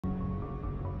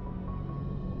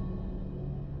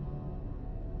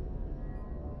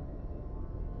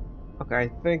Okay, I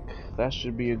think that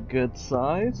should be a good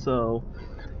sign. So,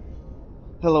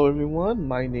 hello everyone,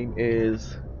 my name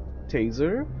is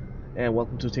Taser, and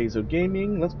welcome to Taser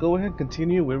Gaming. Let's go ahead and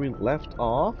continue where we left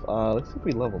off. Let's see if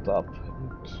we leveled up.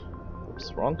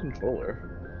 Oops, wrong controller.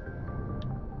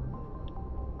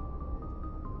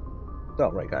 Oh,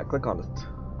 right, gotta click on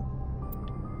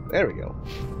it. There we go.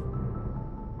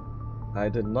 I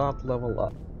did not level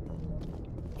up.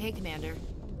 Hey, Commander.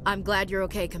 I'm glad you're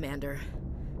okay, Commander.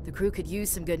 The crew could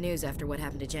use some good news after what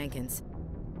happened to Jenkins.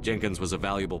 Jenkins was a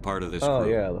valuable part of this Oh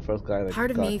crew. yeah, the first guy that Part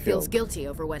of got me feels killed. guilty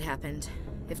over what happened.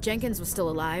 If Jenkins was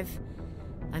still alive,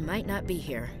 I might not be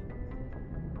here.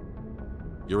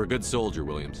 You're a good soldier,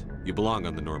 Williams. You belong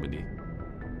on the Normandy.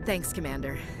 Thanks,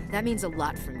 Commander. That means a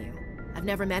lot from you. I've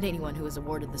never met anyone who was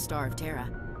awarded the Star of Terra.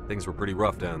 Things were pretty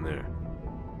rough down there.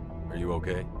 Are you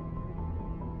okay?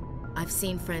 I've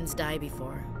seen friends die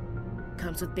before.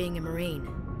 Comes with being a Marine.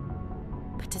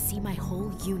 But to see my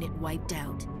whole unit wiped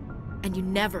out, and you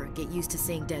never get used to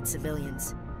seeing dead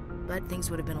civilians. But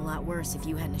things would have been a lot worse if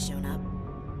you hadn't shown up.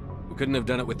 We couldn't have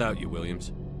done it without you,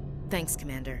 Williams. Thanks,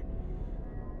 Commander.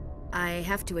 I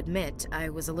have to admit, I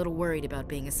was a little worried about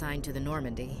being assigned to the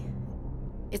Normandy.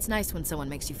 It's nice when someone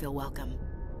makes you feel welcome.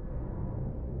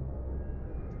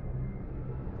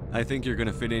 I think you're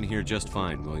gonna fit in here just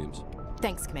fine, Williams.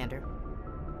 Thanks, Commander.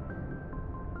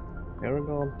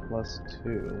 Paragon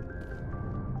 +2.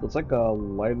 So it's like a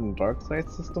light and dark side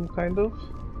system, kind of.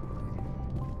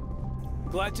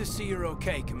 Glad to see you're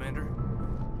okay, Commander.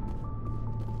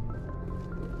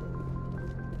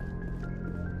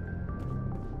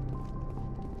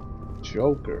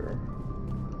 Joker.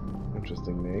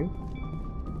 Interesting name.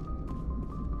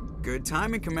 Good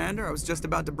timing, Commander. I was just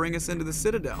about to bring us into the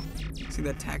Citadel. See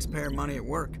that taxpayer money at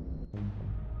work.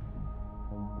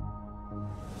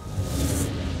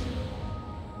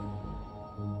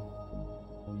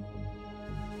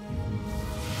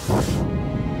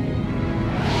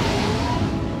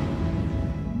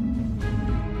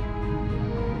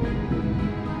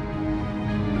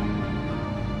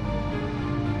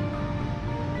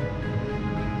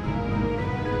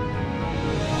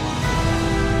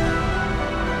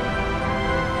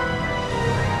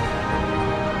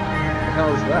 How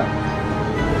is that?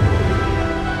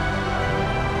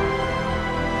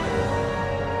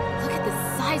 Look at the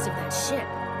size of that ship.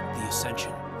 The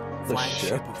Ascension, The flagship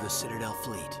ship? of the Citadel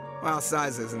fleet. Well,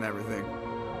 size isn't everything.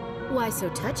 Why so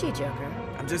touchy, Joker?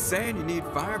 I'm just saying you need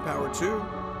firepower, too.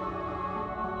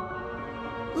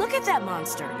 Look at that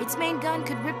monster. Its main gun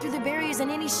could rip through the barriers in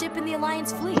any ship in the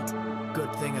Alliance fleet.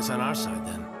 Good thing it's on our side,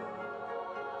 then.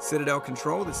 Citadel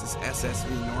Control, this is SSV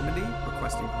Normandy,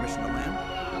 requesting permission to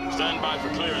land. Stand by for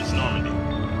clearance, Normandy.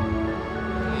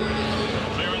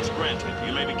 Clearance granted.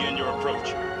 You may begin your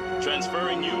approach.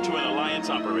 Transferring you to an Alliance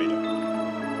operator.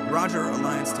 Roger,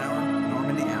 Alliance Tower,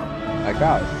 Normandy out. I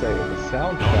gotta say, the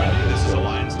soundtrack Normandy, this is just,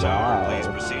 Alliance Tower. wow. Please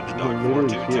proceed to You dock can literally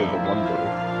 422. hear the wonder.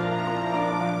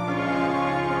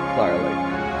 Sorry, like,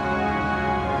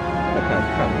 I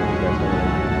can't believe you guys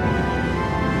are.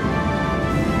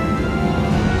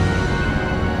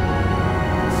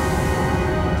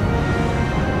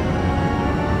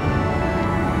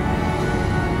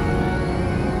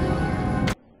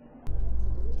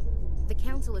 The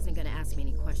Council isn't going to ask me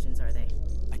any questions, are they?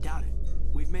 I doubt it.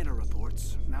 We've made our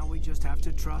reports. Now we just have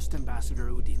to trust Ambassador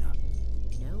Udina.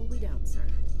 No, we don't, sir.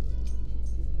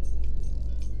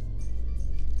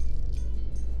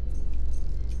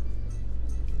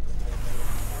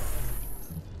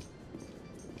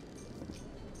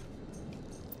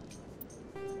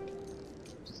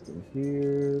 Just in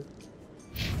here.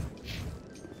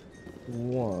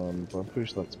 One, but I'm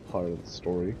pretty sure that's part of the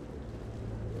story.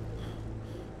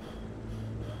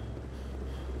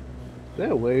 Is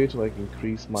there a way to like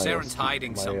increase my Saren's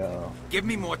hiding something. Give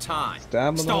me more time.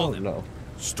 Stamina? Stall him. No.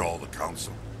 Stall the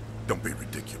council. Don't be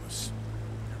ridiculous.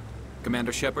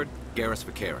 Commander Shepard, Garrus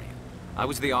Vakarian. I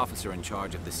was the officer in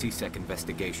charge of the CSEC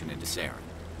investigation into Saren.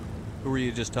 Who were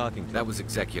you just talking to? That was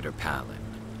Executor Palin,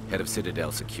 head of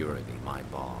Citadel Security, my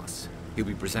boss. He'll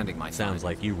be presenting my Sounds findings.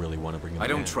 like you really want to bring him I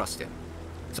don't in. trust him.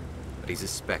 But he's a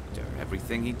Spectre.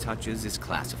 Everything he touches is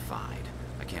classified.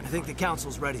 I can't I think the find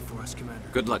Council's ready for us, Commander.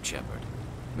 Good luck, Shepard.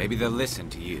 Maybe they'll listen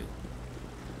to you.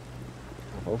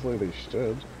 Hopefully they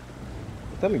should.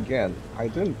 But then again,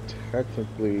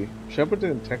 Shepard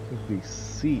didn't technically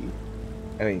see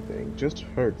anything, just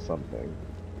heard something.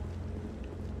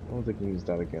 I don't think we can use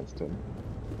that against him.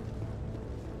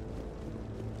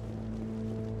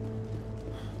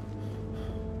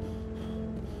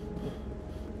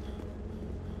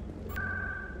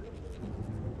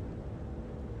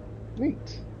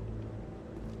 Neat.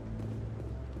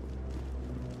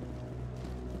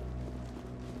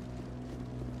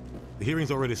 The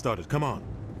hearing's already started. Come on.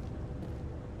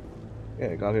 Yeah,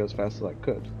 I got here as fast as I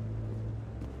could.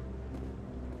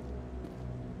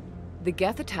 The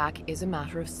Geth attack is a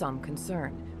matter of some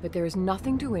concern, but there is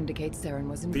nothing to indicate Saren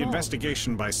was involved. The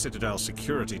investigation by Citadel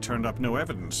Security turned up no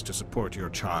evidence to support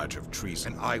your charge of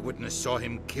treason. An eyewitness saw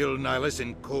him kill Nihilus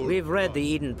in cold We've read the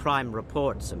Eden Prime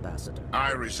reports, Ambassador.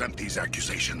 I resent these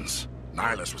accusations.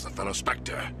 Nihilus was a fellow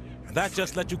Spectre. That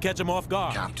just let you catch him off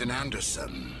guard. Captain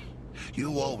Anderson,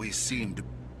 you always seem to...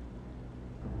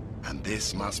 And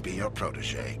this must be your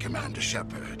protege, Commander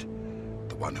Shepard.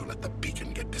 The one who let the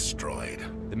beacon get destroyed.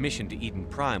 The mission to Eden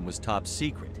Prime was top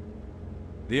secret.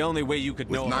 The only way you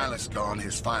could know... With Nihilus gone,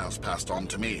 his files passed on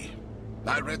to me.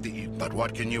 I read the... But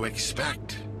what can you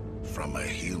expect from a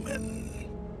human?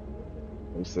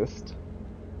 Insist.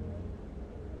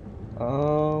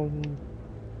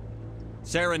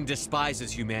 Saren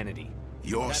despises humanity.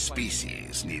 Your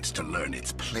species needs to learn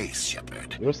its place,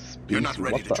 Shepard. Your species? You're not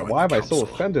ready to join Why am the I so Council.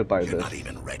 offended by You're this? not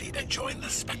even ready to join the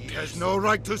Spectres. He has no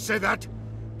right to say that.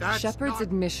 Shepard's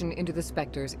admission into the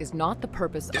Spectres is not the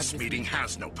purpose of This meeting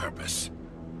has no purpose.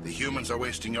 The humans are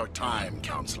wasting your time,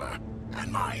 Counselor,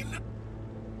 and mine.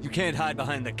 You can't hide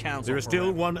behind the Council. There is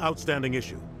still one outstanding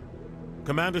issue.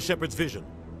 Commander Shepard's vision.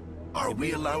 Are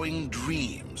we allowing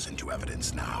dreams into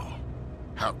evidence now?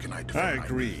 How can I defend I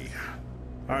agree.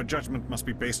 Our judgment must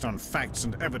be based on facts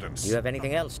and evidence. Do you have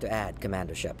anything else to add,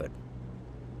 Commander Shepard?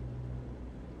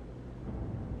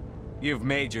 You've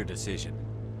made your decision.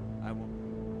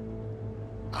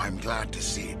 I'm glad to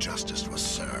see justice was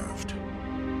served.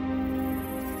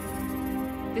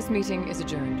 This meeting is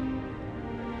adjourned.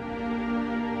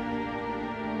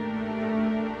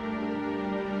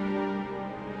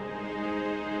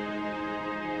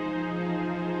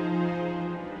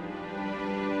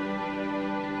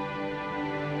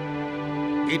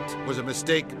 It was a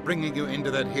mistake bringing you into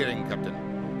that hearing,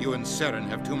 Captain. You and Saren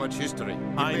have too much history.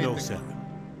 I know Saren.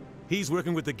 He's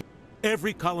working with the...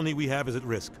 Every colony we have is at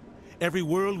risk. Every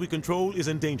world we control is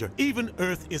in danger. Even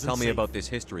Earth isn't Tell me safe. about this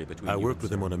history between I you worked and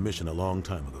with him on a mission a long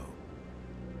time ago.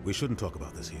 We shouldn't talk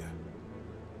about this here.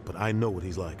 But I know what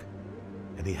he's like.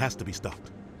 And he has to be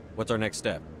stopped. What's our next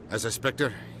step? As a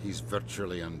Spectre, he's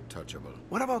virtually untouchable.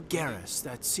 What about Garrus,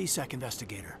 that C-Sec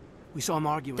investigator? We saw him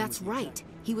arguing That's with right.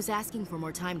 He was asking for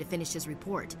more time to finish his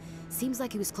report. Seems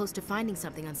like he was close to finding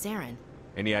something on Saren.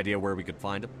 Any idea where we could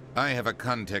find him? I have a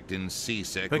contact in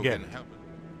C-Sec who Forget can it. help.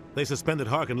 They suspended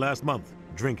Harkin last month,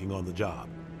 drinking on the job.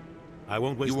 I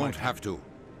won't waste You my won't time. have to.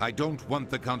 I don't want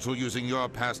the Council using your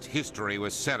past history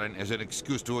with Saren as an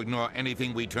excuse to ignore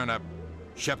anything we turn up.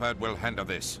 Shepard will handle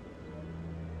this.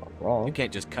 Wrong. You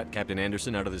can't just cut Captain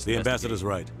Anderson out of this The investigation. ambassador's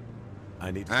right.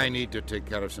 I need to take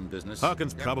care of some business.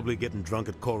 Harkin's probably getting drunk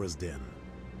at Cora's den.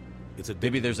 It's a...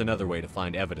 Maybe there's another way to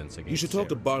find evidence against You should talk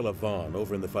to Barla Vaughn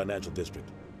over in the financial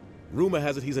district. Rumor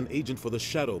has it he's an agent for the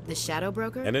Shadow Broker. The Shadow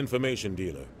Broker? An information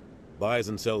dealer. Buys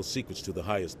and sells secrets to the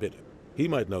highest bidder. He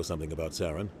might know something about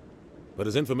Saren, but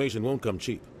his information won't come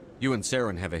cheap. You and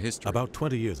Saren have a history. About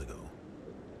 20 years ago,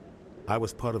 I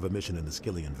was part of a mission in the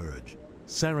Skillian Verge.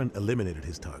 Saren eliminated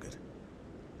his target,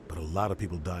 but a lot of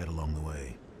people died along the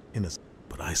way.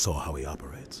 But I saw how he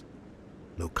operates.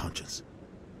 No conscience.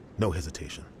 No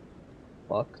hesitation.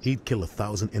 Fuck. He'd kill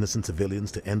 1,000 innocent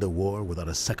civilians to end a war without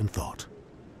a second thought.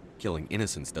 Killing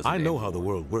innocents doesn't I know end how the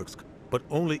world works, but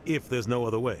only if there's no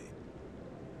other way.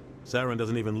 Saren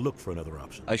doesn't even look for another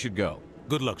option. I should go.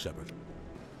 Good luck, Shepard.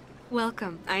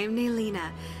 Welcome. I am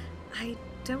Naelina. I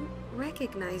don't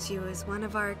recognize you as one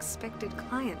of our expected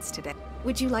clients today.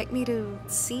 Would you like me to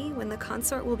see when the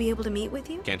consort will be able to meet with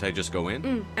you? Can't I just go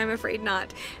in? I'm afraid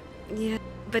not. Yeah,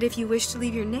 but if you wish to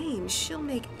leave your name, she'll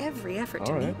make every effort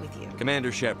to meet with you.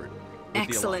 Commander Shepard.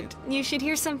 Excellent. You should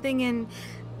hear something in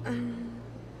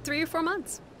 3 or 4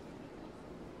 months.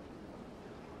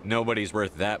 Nobody's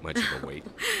worth that much of a wait.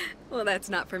 Well, that's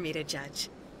not for me to judge.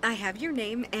 I have your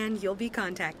name and you'll be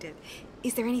contacted.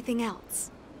 Is there anything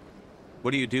else? What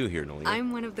do you do here, Naelina?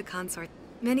 I'm one of the consort.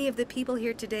 Many of the people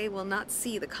here today will not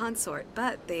see the consort,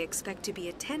 but they expect to be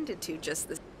attended to just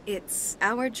the... It's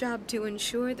our job to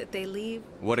ensure that they leave...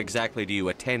 What exactly do you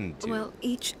attend to? Well,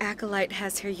 each acolyte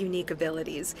has her unique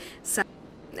abilities. So,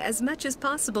 as much as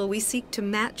possible, we seek to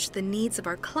match the needs of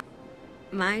our client.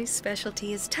 My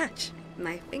specialty is touch.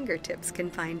 My fingertips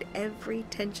can find every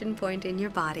tension point in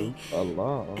your body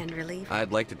and relieve.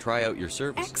 I'd like to try out your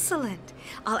service. Excellent.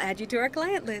 I'll add you to our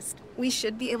client list. We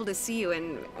should be able to see you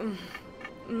in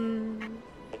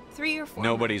 3 or 4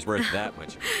 Nobody's worth that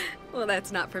much. Well,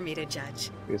 that's not for me to judge.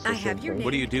 I have your name.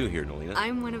 What do you do here, Naelina?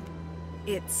 I'm one of...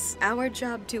 It's our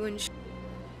job to ensure...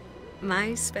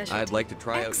 My specialty... I'd like to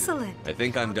try Excellent. out. I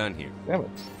think I'm done here. Damn it.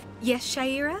 Yes,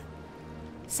 Shaira?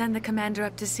 Send the commander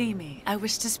up to see me. I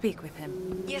wish to speak with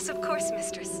him. Yes, of course,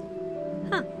 mistress.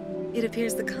 Huh. It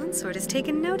appears the consort has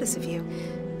taken notice of you.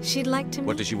 She'd like to meet...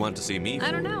 What does she want to see me for?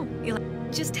 I don't know. You'll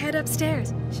just head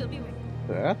upstairs. She'll be waiting.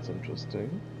 That's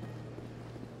interesting.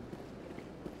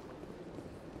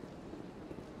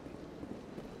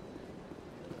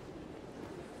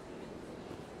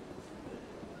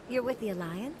 You're with the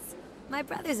Alliance? My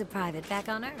brother's a private back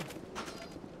on Earth.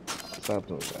 Stop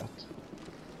doing that.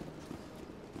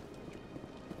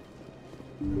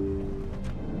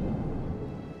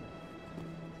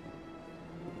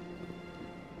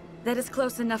 That is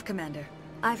close enough, Commander.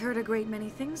 I've heard a great many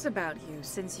things about you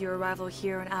since your arrival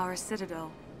here in our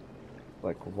Citadel.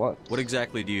 Like what? What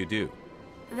exactly do you do?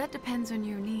 That depends on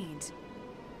your needs.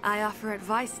 I offer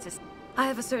advice to... I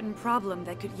have a certain problem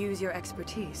that could use your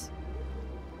expertise.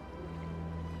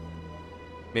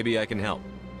 Maybe I can help.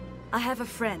 I have a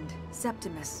friend,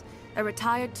 Septimus, a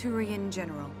retired Turian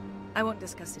general. I won't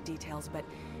discuss the details, but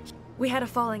we had a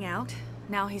falling out.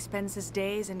 Now he spends his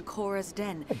days in Korra's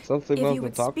den. If you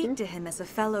would speak to him as a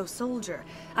fellow soldier,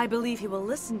 I believe he will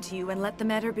listen to you and let the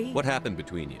matter be. What happened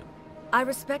between you? I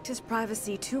respect his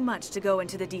privacy too much to go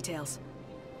into the details.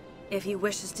 If he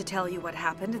wishes to tell you what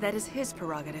happened, that is his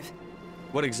prerogative.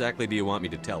 What exactly do you want me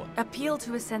to tell him? Appeal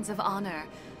to his sense of honor.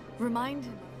 Remind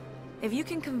him. If you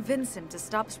can convince him to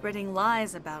stop spreading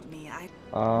lies about me,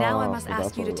 Now I must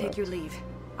ask you to take your leave.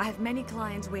 I have many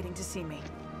clients waiting to see me.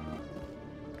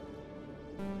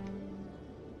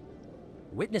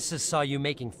 Witnesses saw you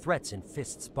making threats in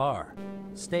Fist's bar.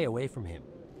 Stay away from him.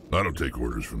 I don't take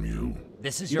orders from you.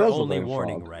 This is your only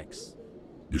warning, Rex.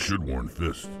 You should warn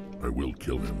Fist. I will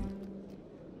kill him.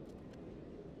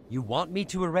 You want me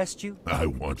to arrest you? I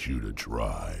want you to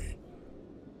try.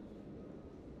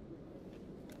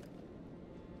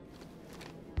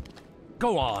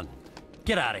 Go on.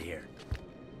 Get out of here.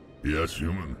 Yes,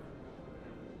 human.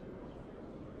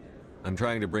 I'm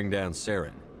trying to bring down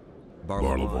Saren.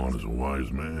 Barlavon is a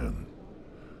wise man.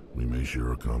 We may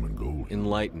share a common goal.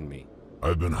 Enlighten me.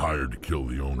 I've been hired to kill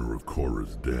the owner of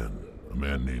Korra's den, a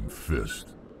man named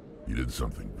Fist. He did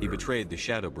something He betrayed the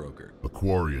Shadow Broker. A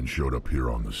Quarian showed up here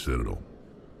on the Citadel.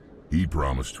 He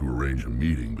promised to arrange a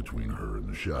meeting between her and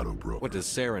the Shadow Broker. What does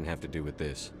Saren have to do with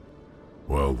this?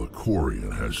 Well, the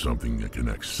Quarian has something that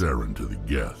connects Saren to the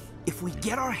Geth. If we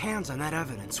get our hands on that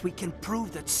evidence, we can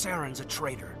prove that Saren's a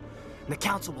traitor. And the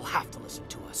Council will have to listen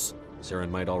to us. Saren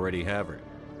might already have her.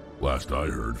 Last I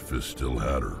heard, Fist still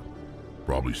had her.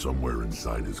 Probably somewhere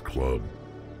inside his club.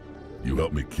 You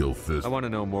help me kill Fist. I want to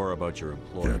know more about your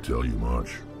employer. Can't tell you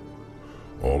much.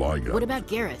 All I got... What about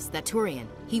Garrus, that Turian?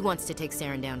 He wants to take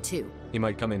Saren down too. He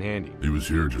might come in handy. He was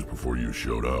here just before you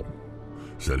showed up.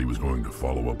 Said he was going to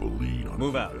follow up a lead on...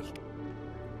 Move out.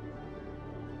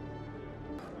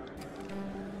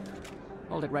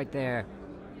 Hold it right there.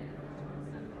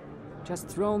 Just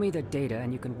throw me the data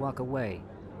and you can walk away.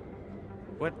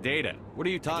 What data? What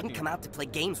are you talking about? I didn't come out to play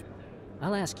games.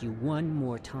 I'll ask you one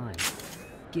more time.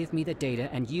 Give me the data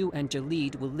and you and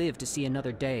Jalid will live to see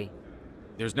another day.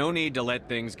 There's no need to let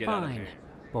things get out of Fine, hand.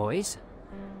 boys.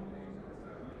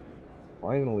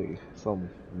 Finally, some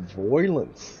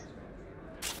violence.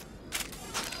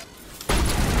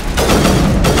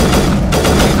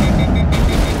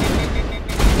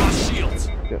 Shields.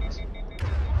 Yes.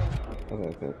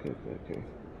 Okay.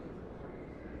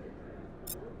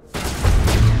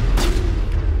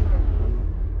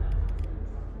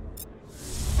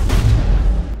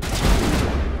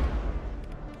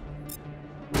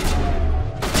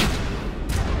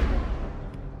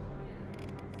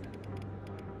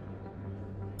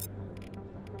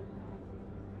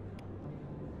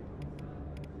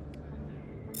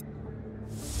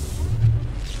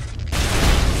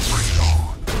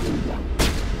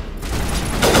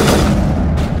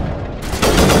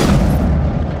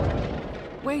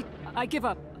 Wait, I give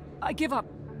up. I give up.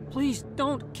 Please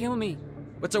don't kill me.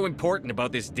 What's so important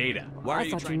about this data? Why are I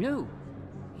you thought you trying knew.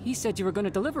 He said you were going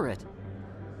to deliver it.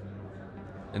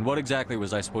 And what exactly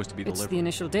was I supposed to be It's delivering? the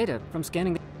initial data from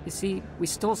scanning the... You see, we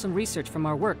stole some research from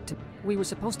our work. We were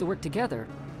supposed to work together.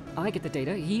 I get the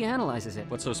data, he analyzes it.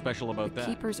 What's so special about that?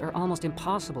 Keepers are almost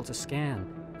impossible to scan,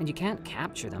 and you can't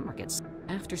capture them or get...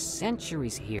 After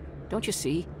centuries here, don't you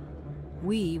see?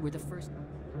 We were the first...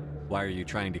 Why are you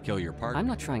trying to kill your partner? I'm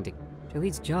not trying to...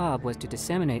 Jalid's job was to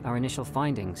disseminate our initial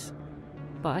findings.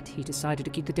 But he decided to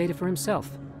keep the data for himself.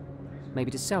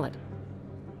 Maybe to sell it.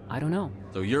 I don't know.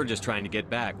 So you're just trying to get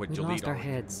back what We Jalid lost our already...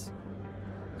 heads.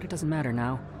 But it doesn't matter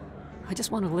now. I just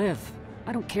want to live.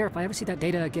 I don't care if I ever see that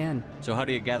data again. So how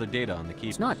do you gather data on the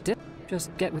keepers? It's not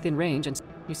just get within range and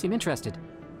you seem interested.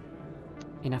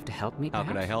 Enough to help me, How perhaps?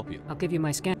 could I help you? I'll give you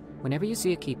my scan. Whenever you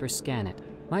see a keeper, scan it.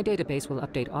 My database will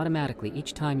update automatically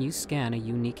each time you scan a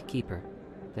unique keeper.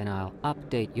 Then I'll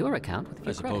update your account with a few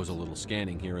I suppose credits. a little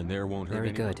scanning here and there won't hurt Very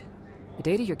anyone. good. The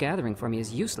data you're gathering for me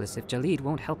is useless if Jalid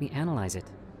won't help me analyze it.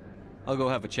 I'll go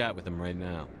have a chat with him right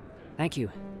now. Thank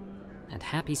you. And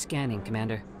happy scanning,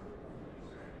 Commander.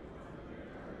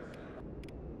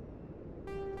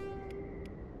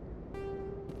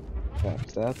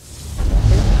 Perhaps that's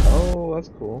nothing? Oh, that's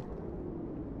cool.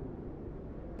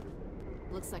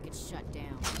 Looks like it's shut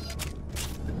down.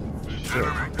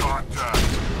 Enemy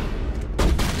contact!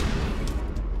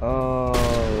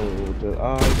 Oh, did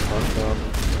I fuck up?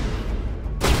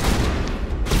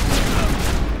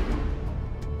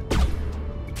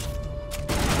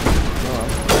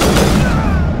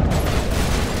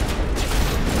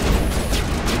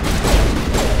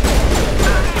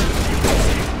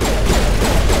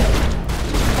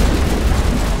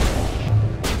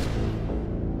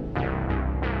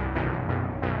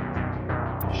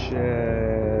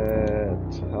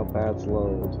 Shit, how bad's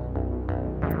load?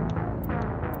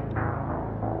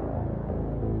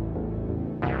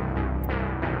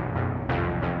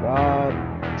 God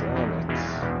damn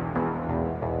it.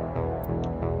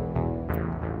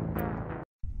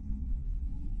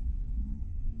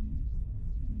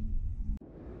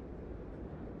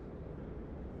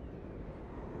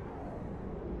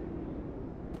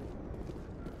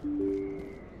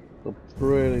 So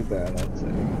pretty bad, I'd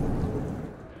say.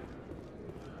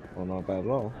 Well, not bad at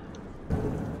all.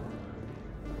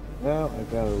 Now I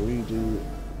gotta redo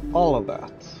all of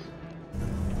that.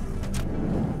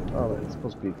 Oh, it's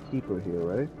supposed to be a keeper here,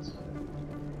 right?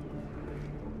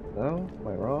 No? Am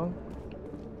I wrong?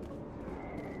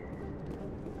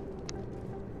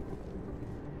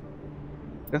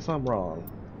 Guess I'm wrong.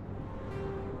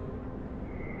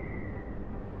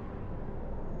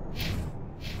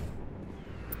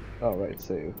 Oh, right,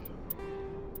 save.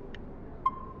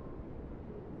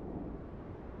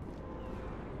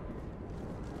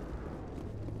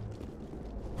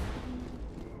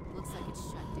 Looks like it's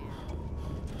shut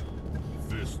down.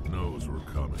 Fist knows we're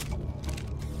coming.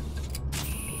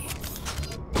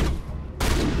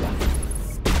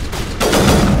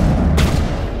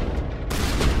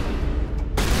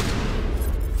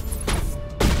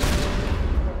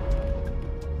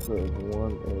 So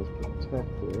one is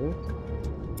protected.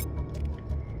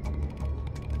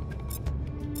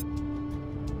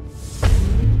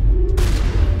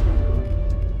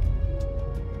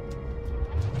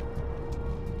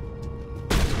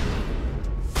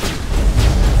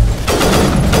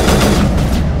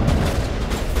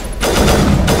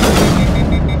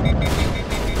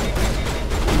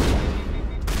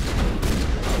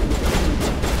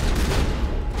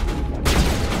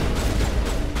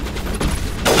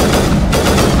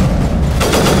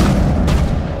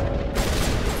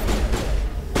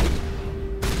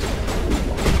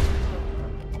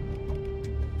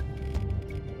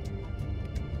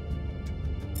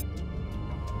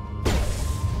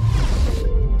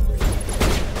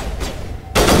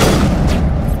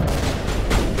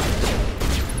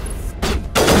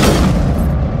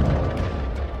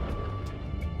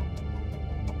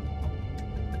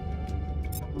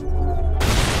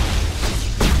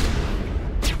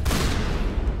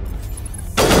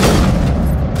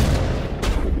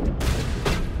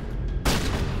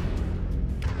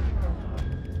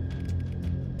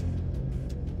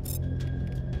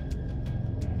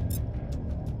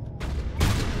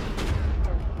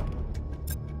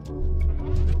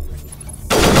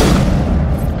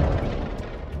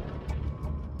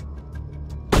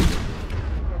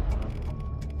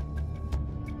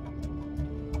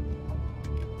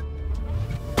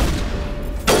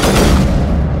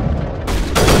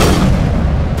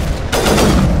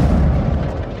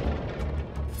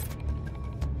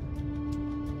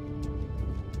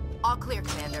 All clear,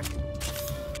 Commander.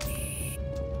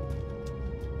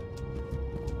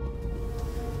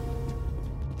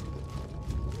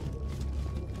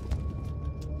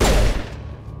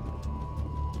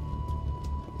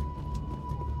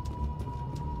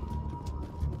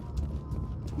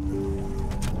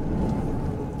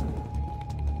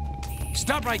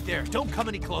 Stop right there. Don't come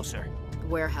any closer.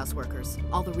 Warehouse workers.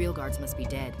 All the real guards must be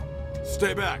dead.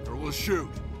 Stay back or we'll shoot.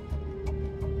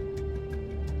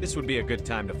 This would be a good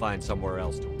time to find somewhere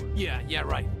else to work. Yeah,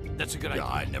 right. That's a good idea.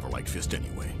 I never liked Fist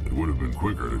anyway. It would have been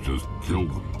quicker to just kill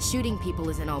them. Shooting people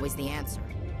isn't always the answer.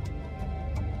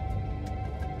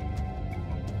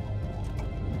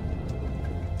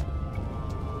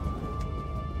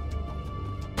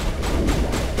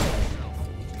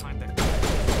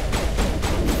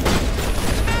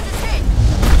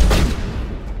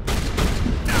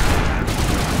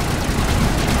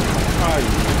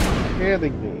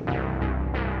 abandoning me.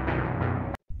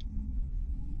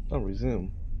 Oh,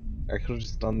 resume. I could have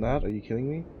just done that. Are you kidding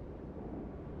me?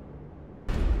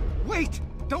 Wait!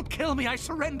 Don't kill me, I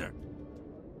surrender!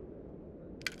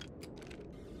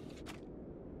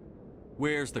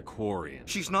 Where's the Quarian?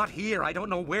 She's not here. I don't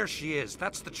know where she is.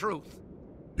 That's the truth.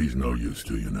 He's no use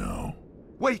to you now.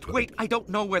 Wait, I don't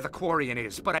know where the Quarian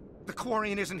is, but the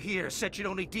Quarian isn't here. Said you'd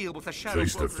only deal with the Shadow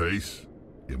Face to Broker. face?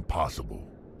 Impossible.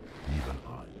 Even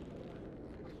I.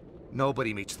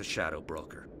 Nobody meets the Shadow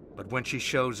Broker. But when she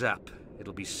shows up,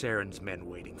 it'll be Saren's men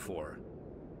waiting for her.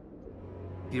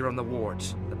 Here on the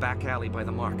wards, the back alley by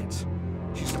the markets.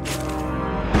 She's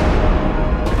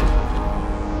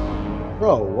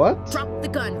Bro, what? Drop the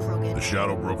gun, Krogan. The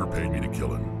Shadow Broker paid me to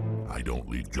kill him. I don't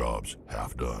leave jobs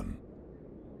half done.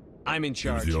 I'm in It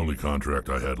charge. was the only contract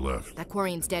I had left. That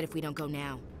Quarian's dead if we don't go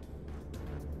now.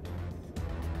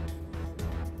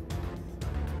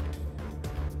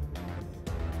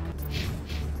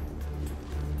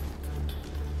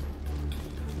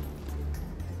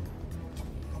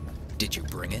 Did you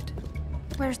bring it?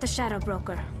 Where's the Shadow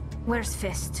Broker? Where's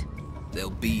Fist?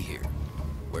 They'll be here.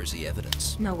 Where's the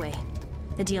evidence? No way.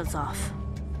 The deal's off.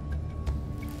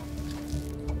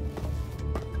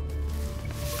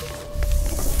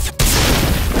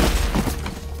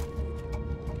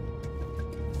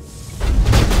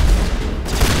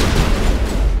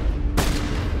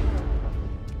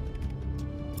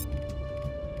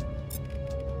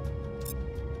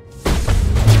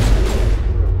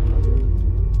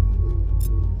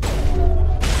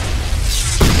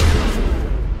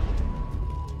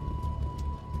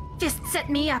 Fist set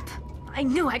me up. I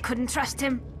knew I couldn't trust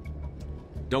him.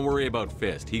 Don't worry about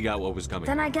Fist. He got what was coming.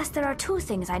 Then I guess there are two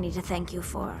things I need to thank you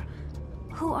for.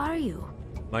 Who are you?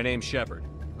 My name's Shepard.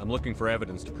 I'm looking for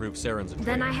evidence to prove Saren's a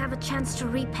traitor. Then I have a chance to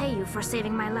repay you for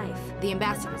saving my life. The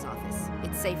ambassador's office.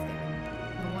 It's safe there.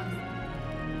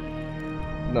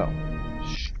 No.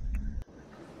 Shh.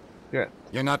 Yeah.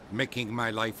 You're not making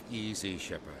my life easy,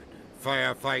 Shepard.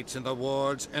 Firefights in the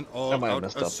wards, and all-out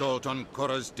assault on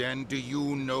Korra's den. Do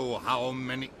you know how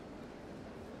many...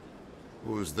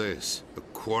 Who's this? The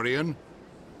Quarian?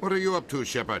 What are you up to,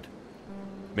 Shepard?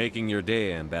 Making your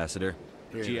day, Ambassador.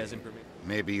 Really? She has information.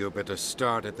 Maybe you better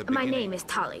start at the My beginning. name is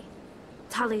Tali.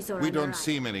 Tali Zora. We don't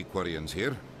see many Quarians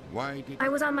here. Why did... I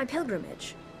was on my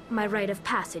pilgrimage. My rite of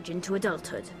passage into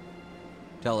adulthood.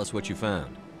 Tell us what you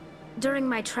found. During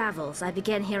my travels, I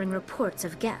began hearing reports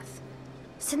of Geth.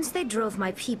 Since they drove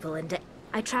my people into...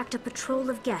 I tracked a patrol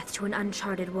of Geth to an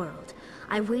uncharted world.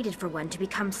 I waited for one to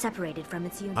become separated from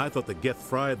its unit. I thought the Geth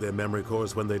fried their memory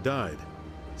cores when they died.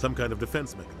 Some kind of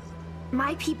defense mechanism.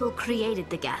 My people created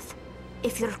the Geth.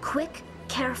 If you're quick,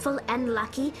 careful, and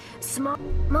lucky,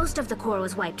 most of the core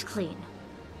was wiped clean.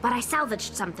 But I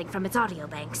salvaged something from its audio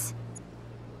banks.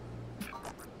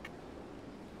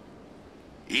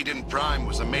 Eden Prime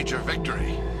was a major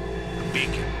victory. The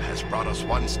beacon has brought us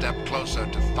one step closer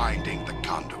to finding the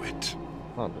conduit.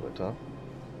 Conduit, huh?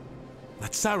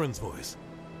 That's Saren's voice.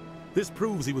 This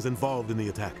proves he was involved in the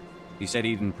attack. He said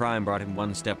Eden Prime brought him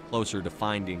one step closer to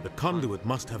finding... The conduit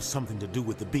must have something to do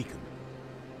with the beacon.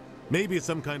 Maybe it's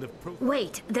some kind of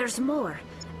Wait, there's more.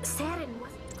 Saren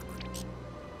was...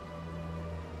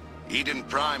 Eden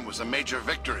Prime was a major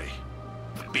victory.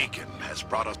 The beacon has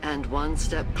brought us... And one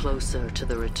step closer to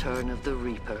the return of the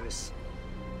Reapers.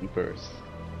 Reapers.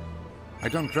 I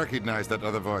don't recognize that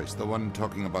other voice, the one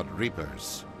talking about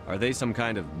Reapers. Are they some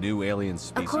kind of new alien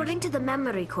species? According to the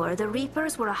memory core, the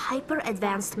Reapers were a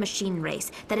hyper-advanced machine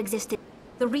race that existed.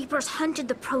 The Reapers hunted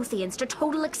the Protheans to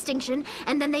total extinction,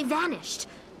 and then they vanished.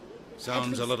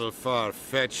 Sounds a little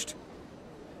far-fetched.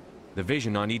 The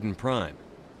vision on Eden Prime.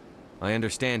 I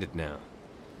understand it now.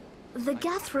 The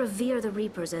Geth revere the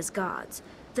Reapers as gods,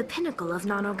 the pinnacle of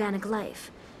non-organic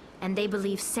life. And they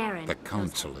believe Saren... The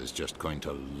Council is just going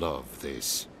to love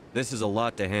this. This is a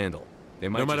lot to handle. They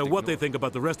might no matter what they think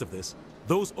about the rest of this,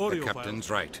 those audio The captain's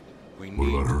right. We What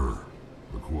need... about her?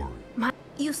 The quarry.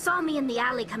 You saw me in the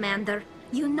alley, Commander.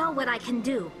 You know what I can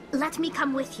do. Let me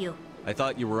come with you. I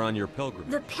thought you were on your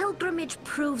pilgrimage. The pilgrimage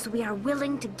proves we are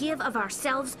willing to give of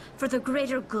ourselves for the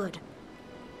greater good.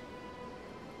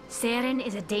 Saren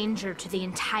is a danger to the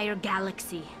entire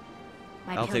galaxy.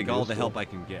 I'll take all the help I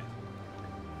can get.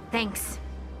 Thanks.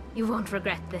 You won't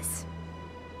regret this.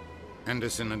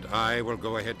 Anderson and I will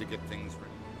go ahead to get things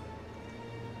ready.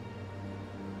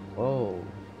 Oh,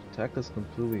 tech is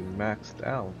completely maxed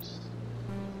out.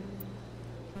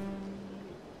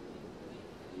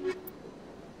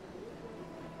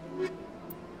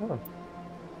 Huh.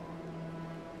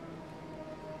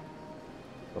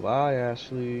 Bye-bye,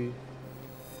 Ashley.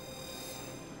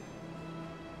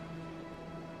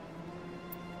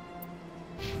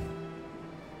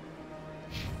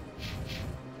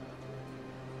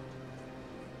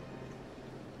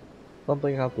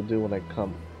 Something I have to do when I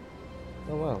come.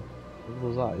 Oh wow, look at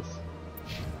those eyes.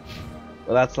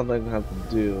 But that's something I have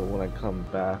to do when I come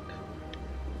back.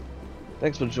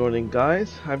 Thanks for joining,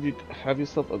 guys. Have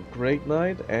yourself a great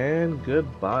night and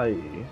goodbye.